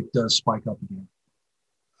 it does spike up again.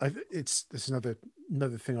 It's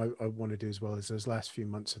another thing I want to do as well is those last few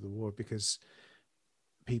months of the war, because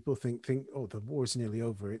people think oh, the war's nearly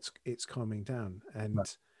over, it's calming down, and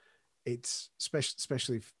right. It's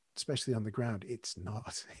especially on the ground, it's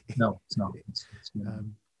not. No, it's not. It's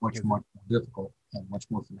much more difficult and much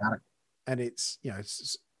more fanatical. And it's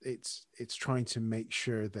it's trying to make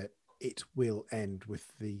sure that it will end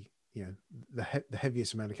with the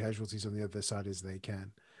heaviest amount of casualties on the other side as they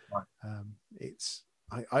can. Right.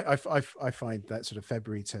 I find that sort of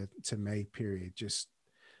February to May period just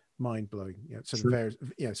mind blowing.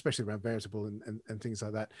 Especially around veritable and things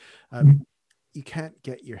like that. You can't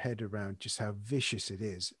get your head around just how vicious it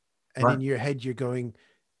is, and right. In your head you're going,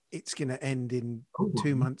 it's going to end in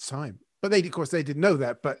 2 months' time. But of course they didn't know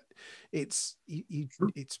that. But it's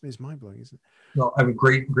mind blowing, isn't it? Well, I have a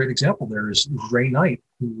great example. There is Ray Knight,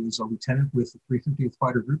 who was a lieutenant with the 350th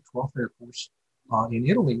Fighter Group, 12th Air Force, in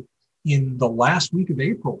Italy. In the last week of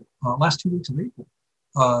April, last 2 weeks of April,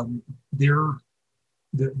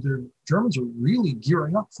 the Germans are really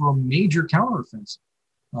gearing up for a major counteroffensive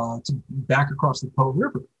to back across the Po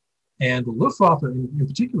River, and the Luftwaffe in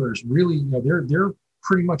particular is really, they're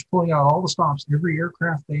pretty much pulling out all the stops. Every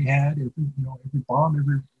aircraft they had, every bomb,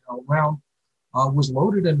 every round was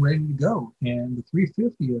loaded and ready to go, and the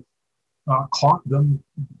 350th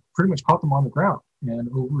pretty much caught them on the ground, and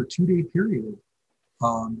over a 2-day period.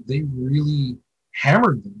 They really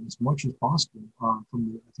hammered them as much as possible from I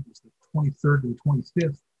think it was the 23rd to the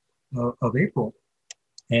 25th of April.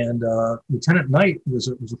 And Lieutenant Knight was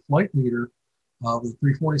a flight leader with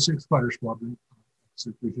 346 Fighter Squadron, so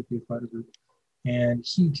 350th Fighter Group, and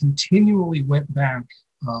he continually went back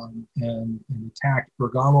and attacked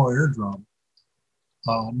Bergamo Airdrome,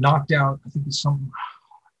 knocked out, I think it's something,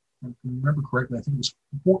 if I remember correctly, I think it was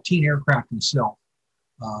 14 aircraft himself,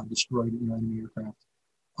 destroyed enemy aircraft.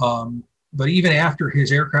 But even after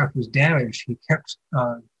his aircraft was damaged, he kept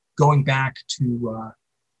going back to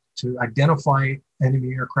identify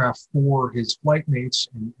enemy aircraft for his flight mates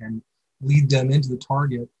and lead them into the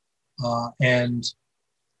target. And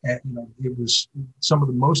it was some of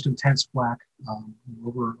the most intense flak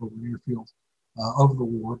over an airfield of the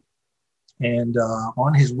war. And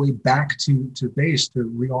on his way back to base to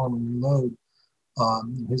rearm and reload,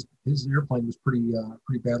 his airplane was pretty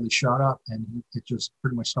badly shot up, and it just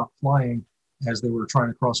pretty much stopped flying as they were trying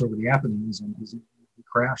to cross over the Apennines, and he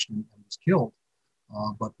crashed and was killed.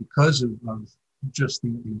 But because of just the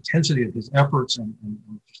intensity of his efforts and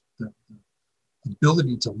just the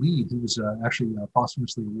ability to lead, he was actually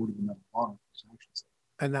posthumously awarded the Medal of Honor for his actions.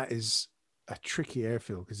 And that is a tricky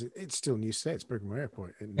airfield because it's still New States, Bergamo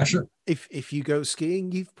Airport. And yeah, sure. If you go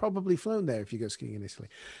skiing, you've probably flown there if you go skiing in Italy.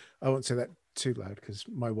 I won't say that too loud because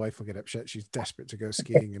my wife will get upset. She's desperate to go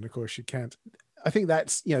skiing, and of course she can't. I think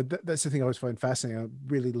that's that's the thing I always find fascinating. I'm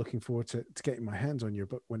really looking forward to getting my hands on your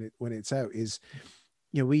book when it's out. Is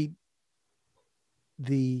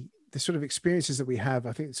the sort of experiences that we have.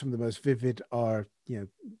 I think some of the most vivid are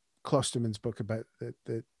Klosterman's book about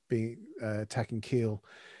the being attacking Kiel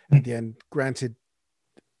at the end. Granted,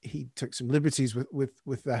 he took some liberties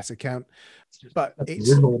with that account, but it's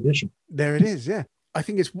the original edition. There it is. Yeah, I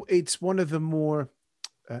think it's one of the more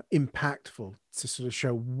impactful to sort of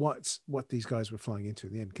show what these guys were flying into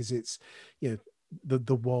in the end, because it's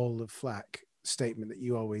the wall of flak statement that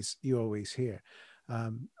you always hear.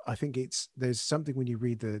 I think there's something when you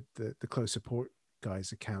read the close support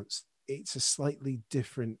guys' accounts, it's a slightly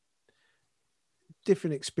different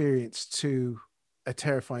experience to a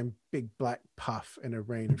terrifying big black puff in a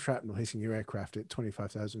rain of shrapnel hitting your aircraft at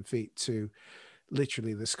 25,000 feet to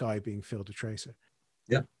literally the sky being filled with tracer.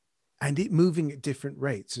 Yeah. And it moving at different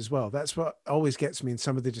rates as well. That's what always gets me in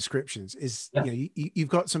some of the descriptions is, you've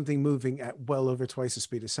got something moving at well over twice the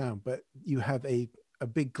speed of sound, but you have a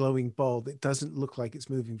big glowing ball that doesn't look like it's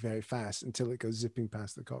moving very fast until it goes zipping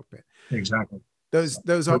past the cockpit. Exactly.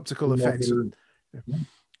 Those optical effects.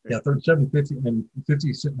 37, 50, and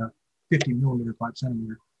 50 millimeter, 5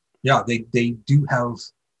 centimeter. Yeah, they do have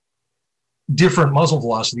different muzzle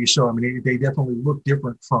velocities. So, I mean, they definitely look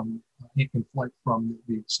different from in flight from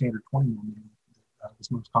the standard 20 millimeter that is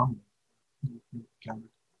most common.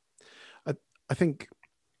 I think,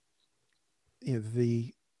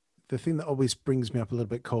 the thing that always brings me up a little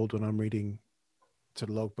bit cold when I'm reading sort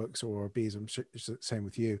of logbooks or Bs, I'm sure it's the same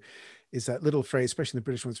with you, is that little phrase, especially the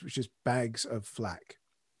British ones, which is bags of flak.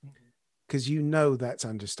 Because that's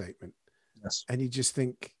understatement. Yes. And you just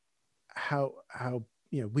think how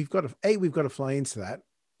we've got to fly into that.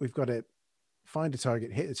 We've got to find a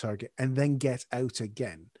target, hit the target, and then get out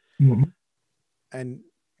again. Mm-hmm. And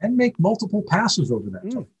make multiple passes over that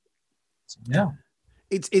target. So, yeah.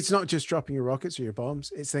 It's not just dropping your rockets or your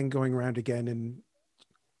bombs. It's then going around again and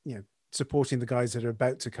supporting the guys that are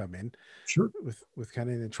about to come in. Sure. With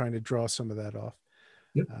cannon and trying to draw some of that off.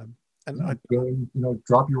 Yep. And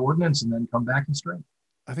drop your ordnance and then come back and strike.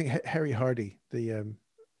 I think Harry Hardy, the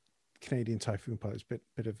Canadian Typhoon pilot, is a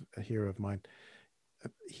bit of a hero of mine.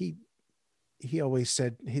 He always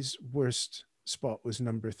said his worst spot was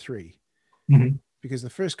number 3, because the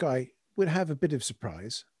first guy would have a bit of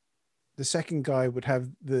surprise. The second guy would have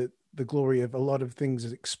the glory of a lot of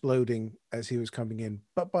things exploding as he was coming in.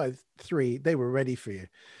 But by 3, they were ready for you.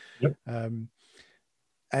 Yep.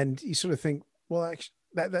 And you sort of think, well, actually,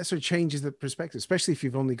 that sort of changes the perspective, especially if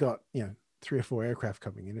you've only got 3 or 4 aircraft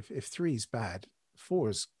coming in. If 3 is bad, 4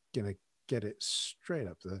 is going to get it straight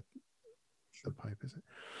up the pipe, is it?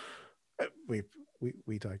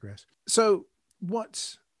 We digress. So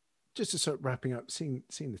just to start wrapping up, seeing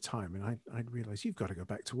the time, and I'd realized you've got to go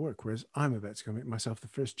back to work, whereas I'm about to go make myself the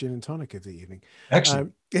first gin and tonic of the evening.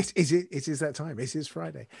 Excellent. It is that time. It is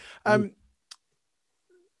Friday.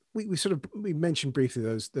 We mentioned briefly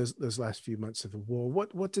those last few months of the war.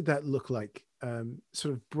 What did that look like,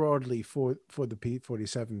 sort of broadly for the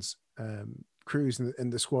P-47's crews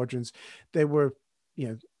and the squadrons? They were,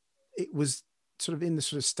 it was sort of in the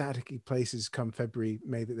sort of staticky places come February,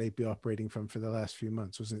 May that they'd be operating from for the last few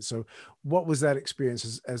months, wasn't it? So what was that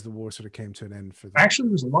experience as the war sort of came to an end for them? Actually,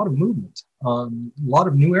 there was a lot of movement, a lot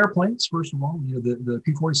of new airplanes. First of all, the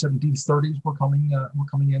P-47 D-30s were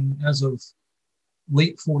coming in as of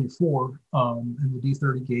late 44, and the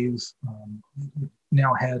D-30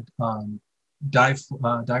 now had dive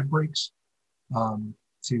brakes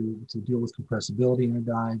to deal with compressibility in a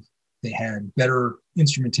dive. They had better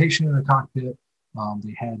instrumentation in the cockpit.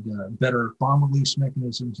 They had better bomb release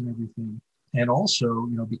mechanisms and everything. And also,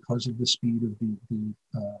 because of the speed of the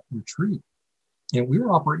retreat, we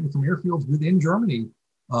were operating from airfields within Germany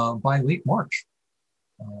by late March.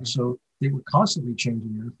 So they were constantly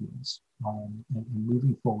changing airfields and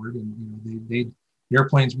moving forward. And they'd the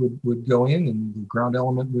airplanes would go in, and the ground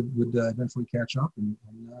element would eventually catch up, and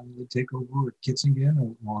they'd take over at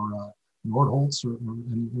Kitzingen or Nordholz,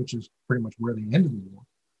 which is pretty much where they ended the war.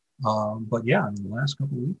 But yeah, in the last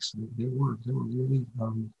couple of weeks, they were really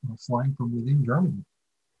flying from within Germany.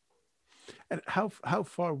 And how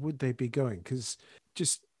far would they be going? Because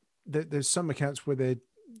just there's some accounts where the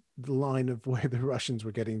line of where the Russians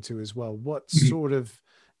were getting to as well. What sort of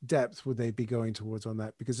depth would they be going towards on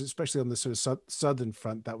that? Because especially on the sort of southern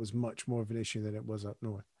front, that was much more of an issue than it was up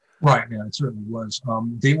north. Right. Yeah, it certainly was.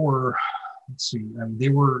 They were, let's see, they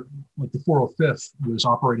were like the 405th was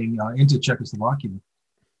operating into Czechoslovakia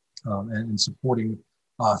and supporting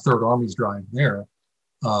Third Army's drive there.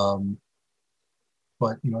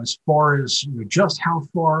 But as far as just how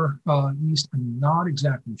far east, I'm not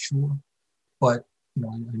exactly sure. But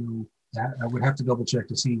I know that I would have to double check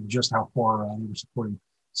to see just how far they were supporting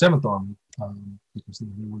Seventh Army because they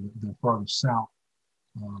were the farthest south.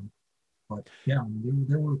 But yeah,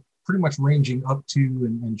 they were pretty much ranging up to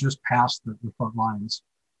and just past the front lines.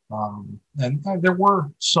 And there were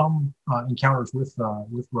some encounters with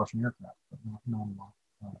Russian aircraft, but not a lot,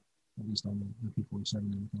 at least on the P-47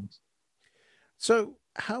 airplanes. So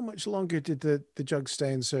how much longer did the Jugs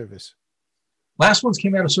stay in service? Last ones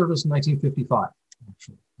came out of service in 1955,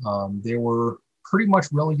 actually. They were pretty much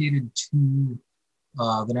relegated to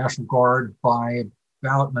the National Guard by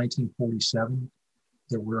about 1947.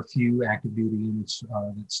 There were a few active duty units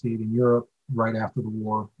that stayed in Europe right after the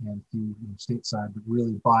war and a few stateside, but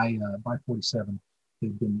really by 47,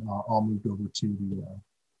 they've been all moved over to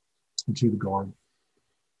the Guard.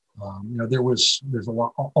 There's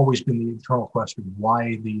always been the eternal question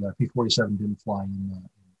why the P-47 didn't fly in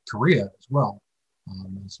Korea as well.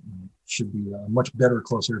 It should be a much better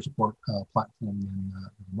close air support platform than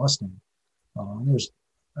the Mustang. There's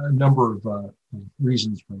a number of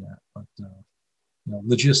reasons for that, but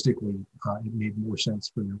logistically, it made more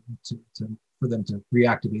sense for them to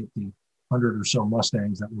reactivate the 100 or so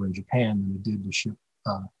Mustangs that were in Japan than it did to ship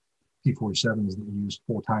P-47s that used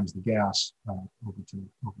 4 times the gas over to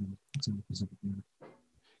the Pacific there.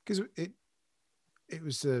 Because it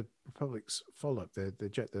was the Republic's follow-up, the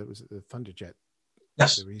jet that was the Thunderjet.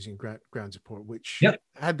 Yes, they were using ground support, which yep.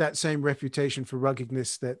 had that same reputation for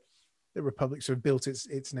ruggedness that the Republic sort of built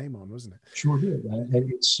its name on, wasn't it? Sure did. And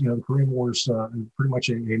it's the Korean War is pretty much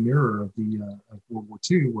a mirror of the of World War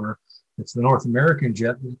II, where it's the North American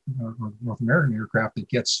jet or North American aircraft that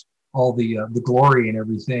gets all the glory and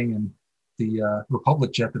everything, and the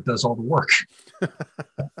Republic jet that does all the work.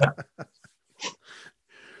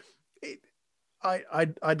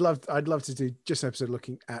 I'd love to do just an episode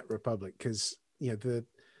looking at Republic, because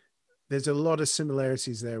there's a lot of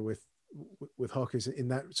similarities there with Hawkers in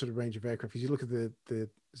that sort of range of aircraft. If you look at the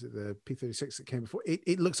P-36 that came before,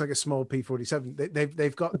 it looks like a small P-47.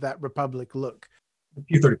 They've got that Republic look.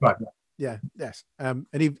 P-35. Yeah. Yes. And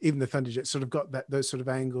even the Thunderjet sort of got those sort of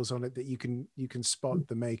angles on it that you can spot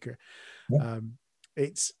the maker. Yeah.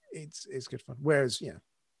 It's good fun. Whereas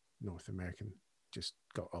North American just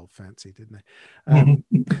got all fancy, didn't they?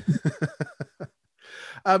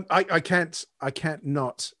 I can't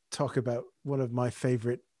not talk about one of my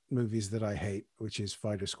favorite movies that I hate, which is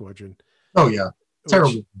Fighter Squadron. Oh yeah,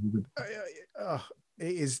 terrible.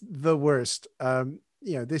 It is the worst.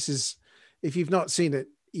 This is, if you've not seen it,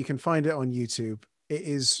 you can find it on YouTube. It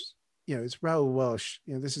is, it's Raoul Walsh.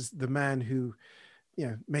 This is the man who,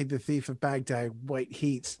 made The Thief of Baghdad, White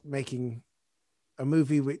Heat, making a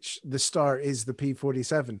movie which the star is the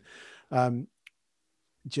P-47.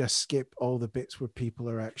 Just skip all the bits where people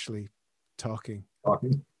are actually talking.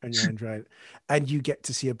 And you're Android, and you get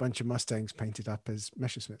to see a bunch of Mustangs painted up as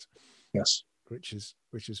Messerschmitts. Yes, which is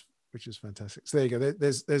fantastic. So there you go.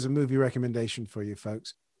 There's a movie recommendation for you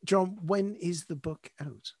folks. Jon, when is the book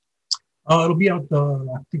out? It'll be out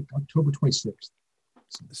I think October 26th.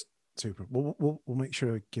 Super. We'll make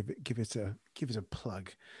sure to give it a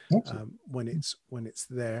plug when it's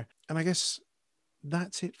there. And I guess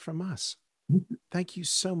that's it from us. Thank you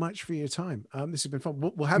so much for your time. This has been fun.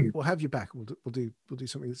 We'll have you back. We'll do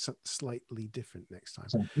something slightly different next time.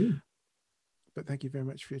 Thank you. But thank you very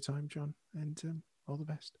much for your time, Jon, and all the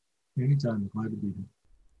best. Anytime. Glad to be here.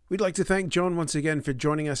 We'd like to thank Jon once again for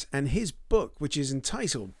joining us, and his book, which is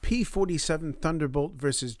entitled P-47 Thunderbolt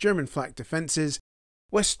versus German Flak Defenses,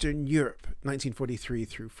 Western Europe, 1943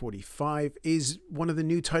 through 45, is one of the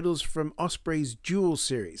new titles from Osprey's Jewel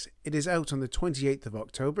series. It is out on the 28th of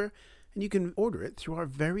October, and you can order it through our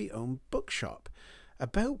very own bookshop,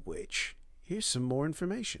 about which here's some more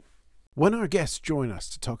information. When our guests join us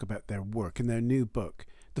to talk about their work and their new book,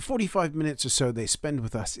 the 45 minutes or so they spend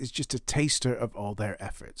with us is just a taster of all their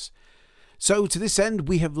efforts. So to this end,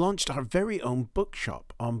 we have launched our very own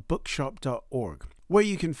bookshop on bookshop.org, where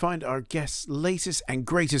you can find our guests' latest and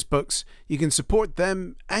greatest books. You can support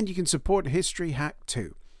them, and you can support History Hack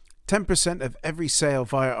too. 10% of every sale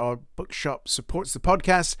via our bookshop supports the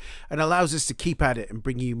podcast and allows us to keep at it and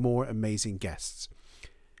bring you more amazing guests.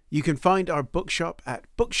 You can find our bookshop at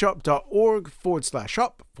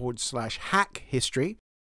bookshop.org/shop/hack history,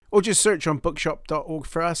 or just search on bookshop.org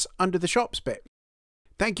for us under the shops bit.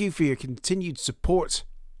 Thank you for your continued support,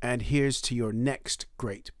 and here's to your next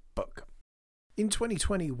great book. In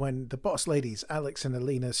 2020, when the boss ladies, Alex and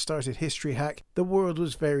Alina, started History Hack, the world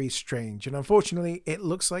was very strange, and unfortunately, it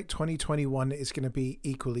looks like 2021 is going to be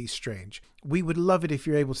equally strange. We would love it if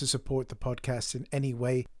you're able to support the podcast in any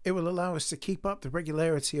way. It will allow us to keep up the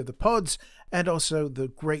regularity of the pods and also the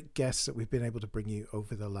great guests that we've been able to bring you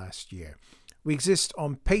over the last year. We exist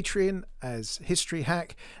on Patreon as History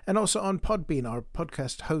Hack and also on Podbean, our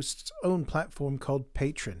podcast host's own platform called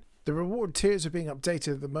Patreon. The reward tiers are being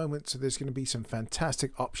updated at the moment, so there's going to be some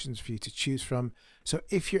fantastic options for you to choose from. So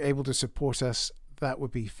if you're able to support us, that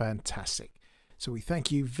would be fantastic. So we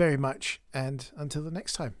thank you very much, and until the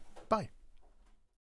next time, bye.